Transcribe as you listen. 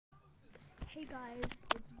Hey guys,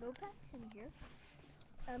 it's Bopaxton here.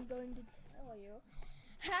 I'm going to tell you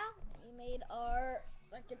how we made our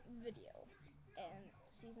second video in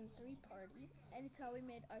season 3 party, and it's how we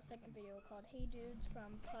made our second video called Hey Dudes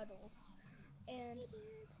from Puddles. And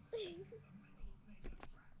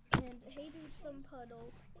and Hey Dudes from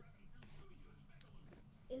Puddles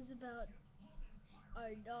is about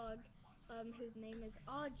our dog, whose name is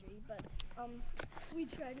Audrey, but we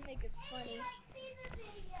tried to make it funny. You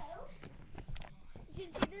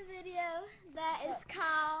should see the video that is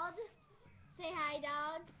called Say Hi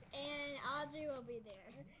Dogs, and Audrey will be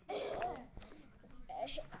there.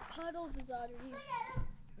 Puddles is Audrey's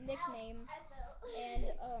nickname, and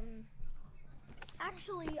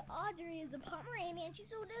actually Audrey is a Pomeranian. She's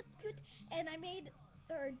so cute, and I made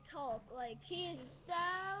her talk like She is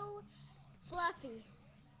so fluffy,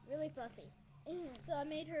 really fluffy. so I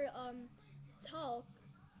made her talk.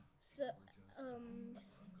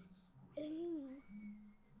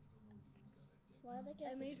 So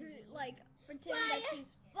I made her like pretend that she's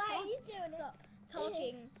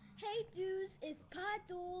talking. Hey dudes, it's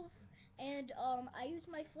Puddles, and I used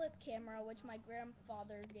my flip camera, which my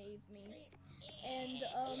grandfather gave me, and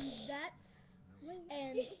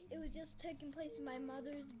it was just taking place in my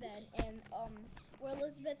mother's bed, and where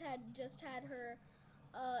Elizabeth had just had her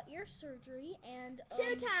ear surgery, and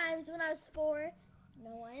 2 times when I was 4.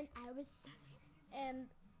 No one. I was 7.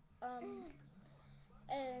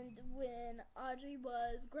 And when Audrey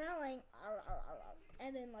was growling,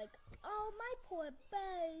 and then like, oh my poor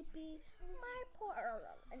baby, my poor,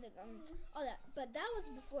 and then all that. But that was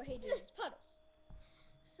before Hey Dudes Puddles.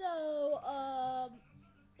 So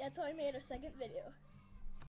that's how I made a second video.